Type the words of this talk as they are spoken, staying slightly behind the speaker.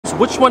So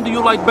which one do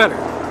you like better?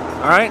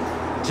 All right,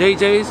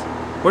 JJ's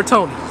or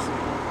Tony's?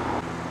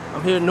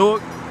 I'm here in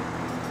Newark.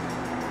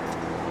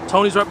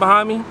 Tony's right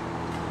behind me.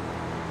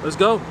 Let's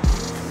go.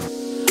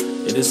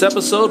 In this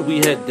episode, we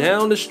head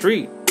down the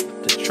street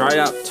to try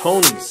out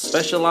Tony's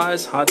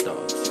specialized hot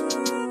dogs.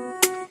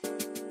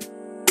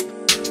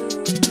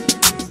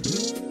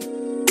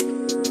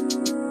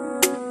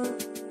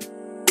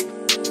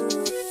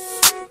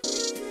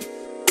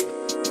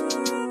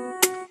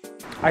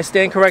 I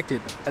stand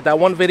corrected. At that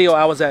one video,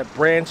 I was at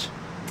Branch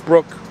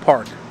Brook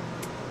Park.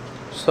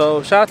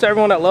 So shout out to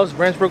everyone that loves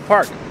Branch Brook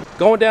Park.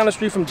 Going down the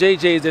street from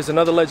JJ's, there's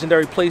another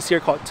legendary place here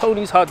called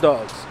Tony's Hot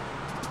Dogs.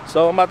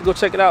 So I'm about to go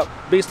check it out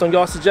based on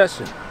y'all's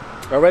suggestion.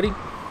 Y'all ready?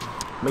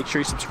 Make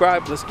sure you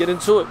subscribe. Let's get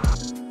into it.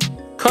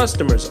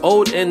 Customers,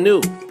 old and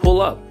new,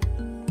 pull up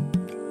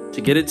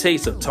to get a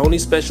taste of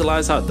Tony's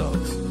specialized hot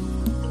dogs.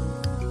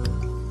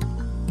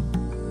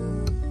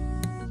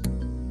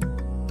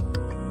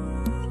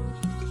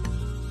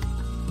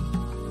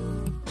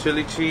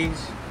 Chili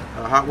cheese,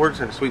 hot works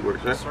and sweet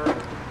works, right? Yes, sir.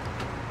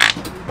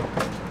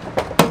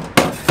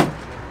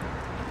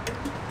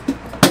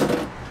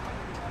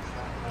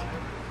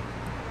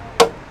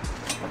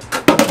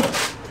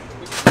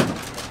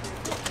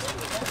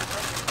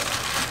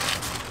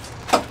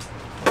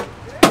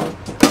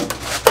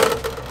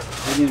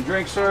 You need a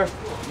drink, sir?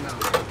 No.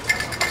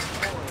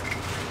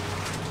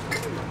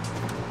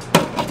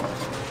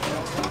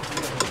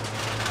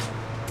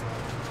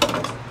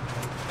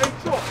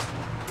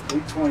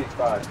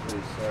 $8.25,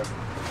 please, sir.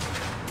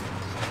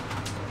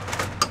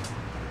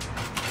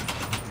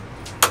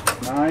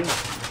 9.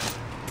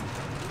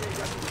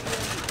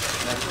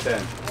 That's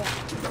 10.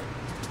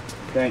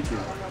 Thank you.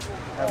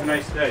 Have a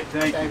nice day.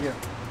 Thank you.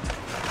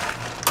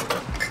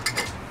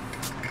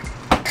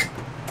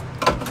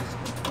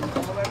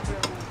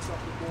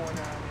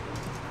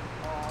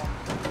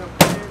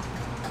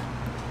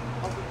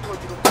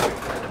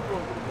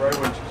 Right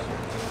when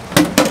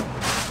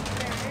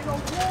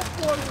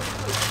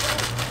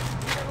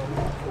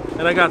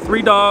And I got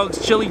 3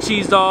 dogs, chili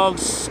cheese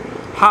dogs,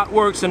 hot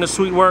works, and the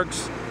sweet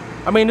works.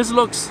 I mean, this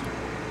looks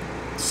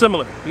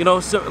similar, you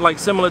know, like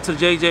similar to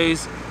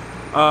JJ's.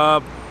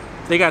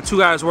 They got 2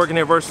 guys working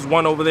here versus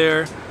 1 over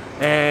there,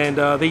 and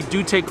they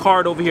do take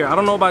card over here. I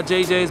don't know about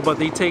JJ's, but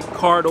they take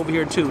card over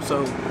here too.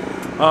 So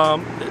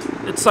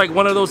it's like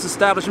one of those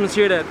establishments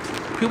here that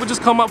people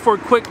just come up for a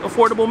quick,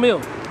 affordable meal.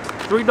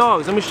 3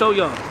 dogs. Let me show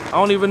y'all. I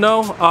don't even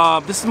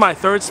know. This is my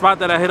 3rd spot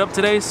that I hit up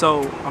today,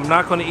 so I'm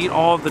not going to eat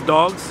all of the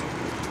dogs.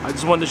 I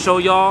just wanted to show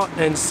y'all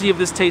and see if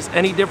this tastes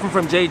any different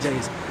from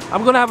JJ's.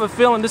 I'm gonna have a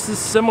feeling this is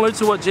similar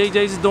to what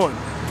JJ's is doing.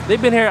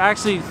 They've been here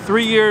actually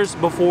 3 years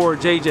before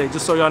JJ,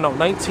 just so y'all know,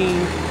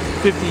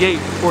 1958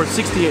 or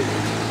 68.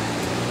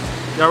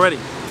 Y'all ready?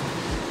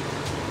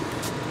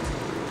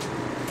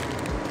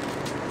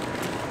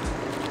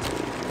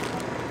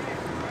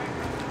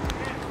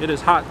 It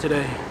is hot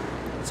today.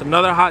 It's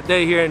another hot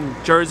day here in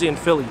Jersey and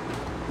Philly.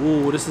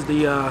 Ooh, this is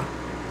the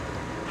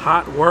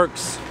Hot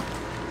Works.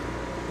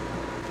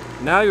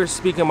 Now you're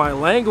speaking my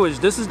language.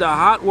 This is the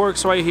hot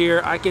works right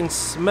here. I can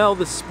smell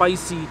the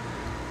spicy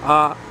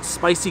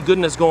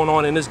goodness going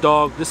on in this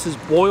dog. This is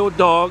boiled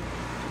dog,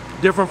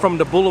 different from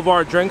the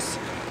Boulevard drinks.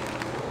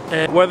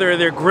 And whether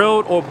they're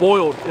grilled or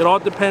boiled, it all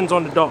depends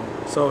on the dog.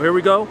 So here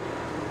we go.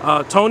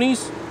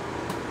 Tony's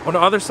on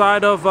the other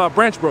side of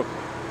Branch Brook.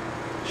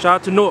 Shout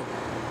out to Newark.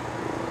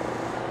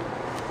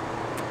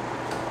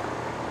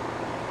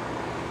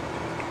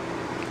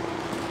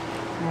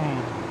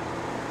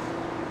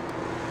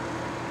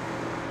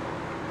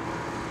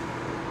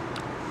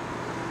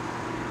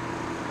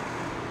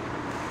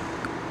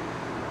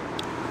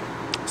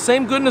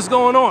 Same goodness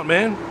going on,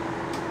 man.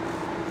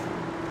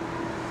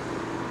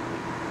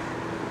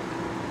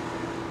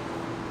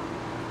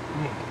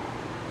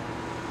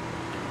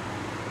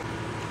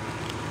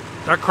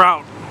 That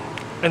kraut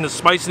and the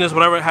spiciness,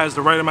 whatever, it has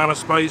the right amount of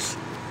spice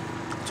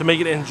to make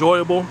it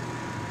enjoyable.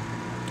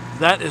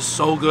 That is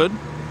so good.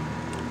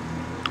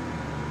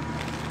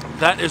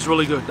 That is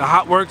really good. The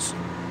hot works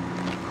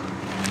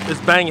is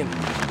banging.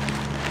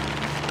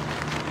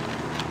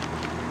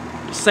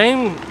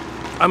 Same,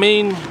 I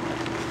mean,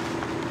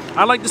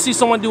 I'd like to see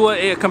someone do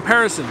a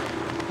comparison,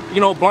 you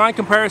know, blind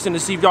comparison to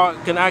see if y'all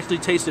can actually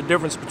taste the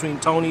difference between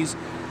Tony's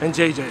and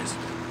JJ's.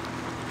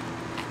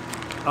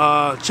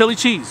 Chili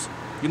cheese,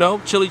 you know,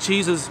 chili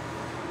cheese is,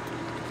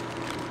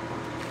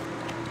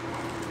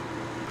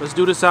 let's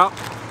do this out.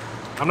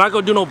 I'm not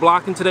gonna do no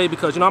blocking today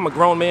because, you know, I'm a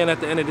grown man at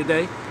the end of the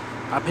day.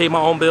 I pay my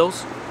own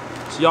bills,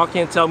 so y'all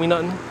can't tell me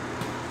nothing.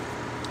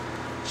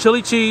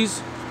 Chili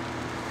cheese,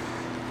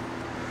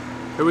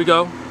 here we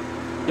go.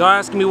 Y'all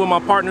asking me what my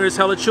partner is,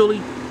 hella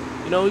chili.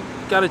 You know, he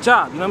got a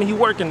job, you know what I mean? He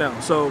working now,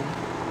 so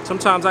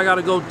sometimes I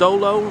gotta go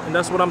dolo, and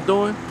that's what I'm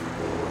doing.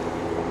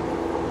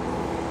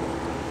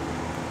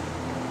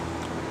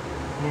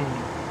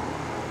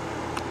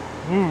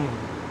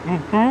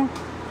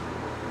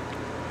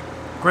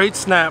 Great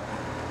snap.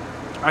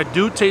 I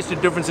do taste the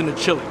difference in the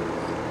chili.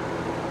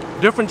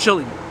 Different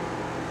chili.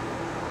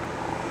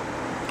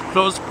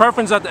 So it's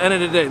preference at the end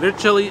of the day. Their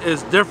chili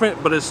is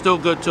different, but it's still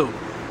good too.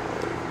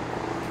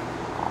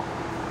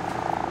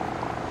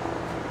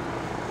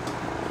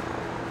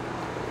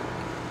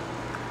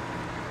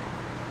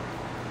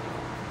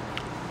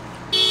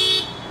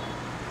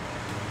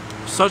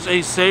 Such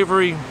a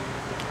savory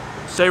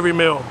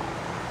meal.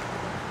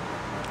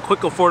 Quick,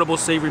 affordable,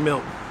 savory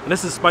meal. And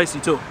this is spicy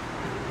too.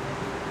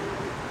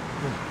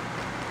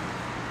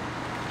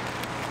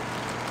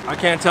 I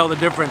can't tell the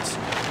difference.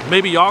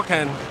 Maybe y'all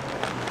can,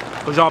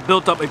 because y'all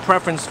built up a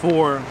preference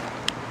for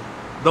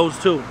those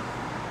two.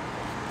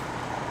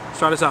 Let's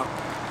try this out.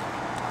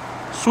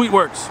 Sweet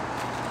works.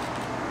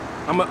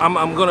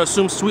 I'm gonna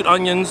assume sweet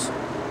onions.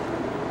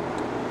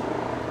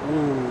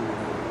 Ooh,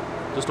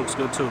 this looks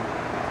good too.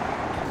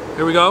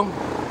 Here we go.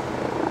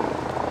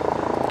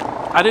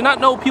 I did not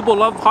know people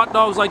love hot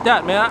dogs like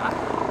that, man.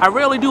 I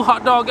rarely do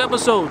hot dog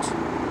episodes.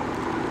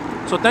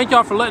 So thank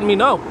y'all for letting me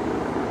know.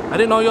 I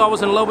didn't know y'all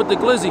was in love with the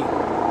glizzy.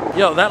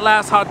 Yo, that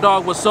last hot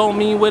dog was so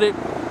mean with it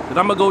that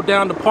I'm gonna go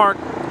down the park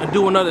and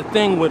do another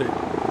thing with it.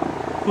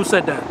 Who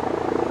said that?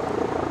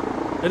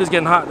 It is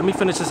getting hot. Let me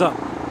finish this up.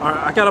 All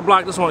right, I gotta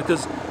block this one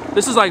because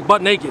this is like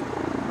butt naked.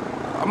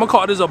 I'm gonna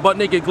call this a butt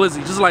naked glizzy,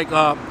 just like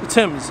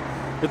Tim's.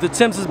 If the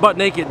Tim's is butt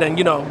naked, then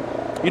you know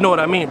what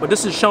I mean. But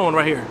this is showing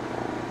right here.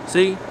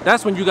 See,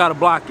 that's when you gotta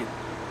block it.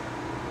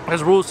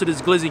 There's rules to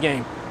this glizzy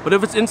game. But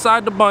if it's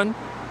inside the bun,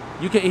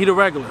 you can eat it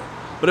regular.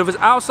 But if it's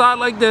outside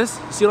like this,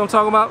 you see what I'm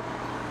talking about?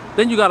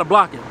 Then you gotta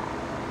block it.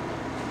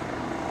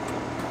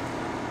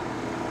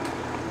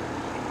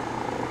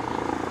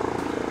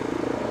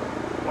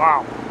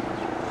 Wow.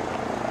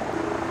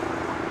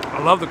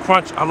 I love the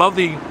crunch. I love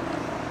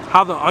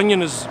how the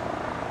onion is,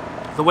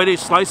 the way they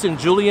slice and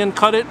julienne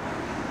cut it.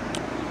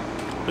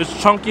 It's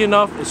chunky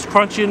enough, it's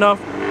crunchy enough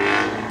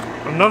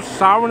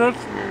sourness.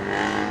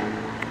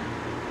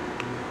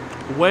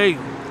 Way,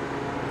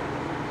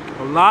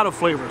 a lot of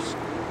flavors.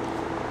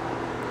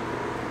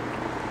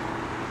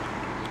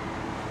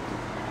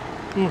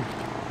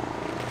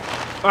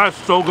 That's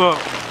so good.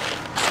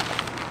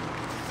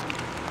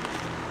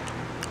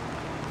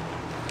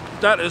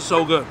 That is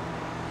so good.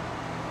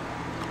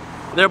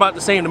 They're about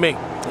the same to me.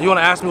 You want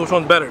to ask me which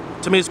one's better?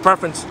 To me, it's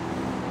preference.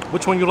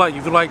 Which one you like?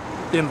 If you like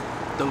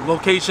the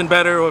location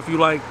better, or if you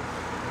like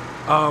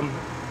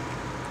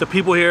the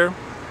people here,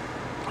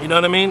 you know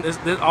what I mean?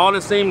 They're all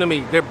the same to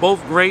me. They're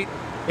both great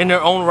in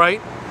their own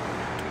right.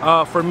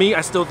 For me,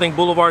 I still think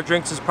Boulevard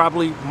Drinks is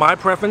probably my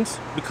preference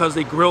because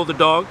they grill the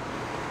dog.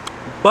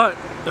 But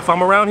if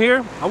I'm around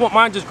here, I won't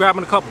mind just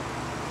grabbing a couple,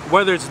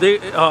 whether it's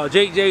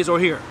JJ's or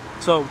here.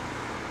 So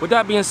with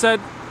that being said,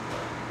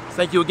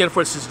 thank you again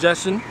for the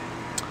suggestion.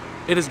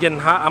 It is getting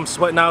hot. I'm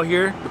sweating out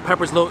here. The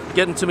pepper's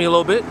getting to me a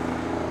little bit.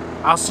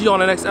 I'll see you on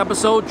the next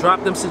episode.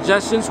 Drop them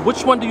suggestions.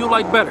 Which one do you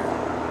like better?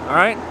 All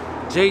right,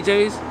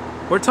 JJ's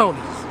or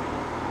Tony's?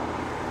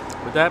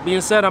 With that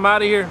being said, I'm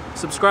out of here.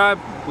 Subscribe.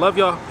 Love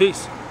y'all.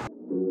 Peace.